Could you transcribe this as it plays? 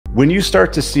When you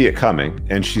start to see it coming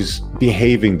and she's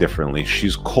behaving differently,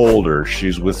 she's colder,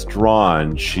 she's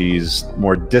withdrawn, she's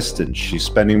more distant, she's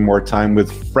spending more time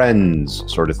with friends,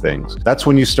 sort of things. That's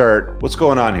when you start, what's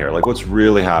going on here? Like, what's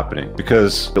really happening?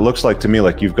 Because it looks like to me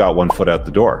like you've got one foot out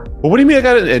the door. But what do you mean I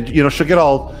got it? And, you know, she'll get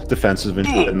all defensive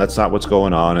and that's not what's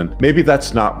going on. And maybe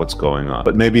that's not what's going on,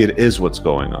 but maybe it is what's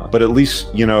going on. But at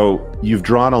least, you know, you've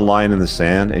drawn a line in the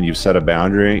sand and you've set a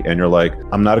boundary and you're like,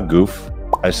 I'm not a goof.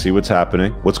 I see what's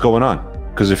happening. What's going on?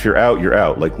 Because if you're out, you're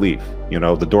out. Like, leave. You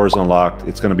know, the door's unlocked.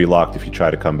 It's going to be locked if you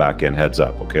try to come back in. Heads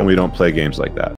up, okay? And we don't play games like that.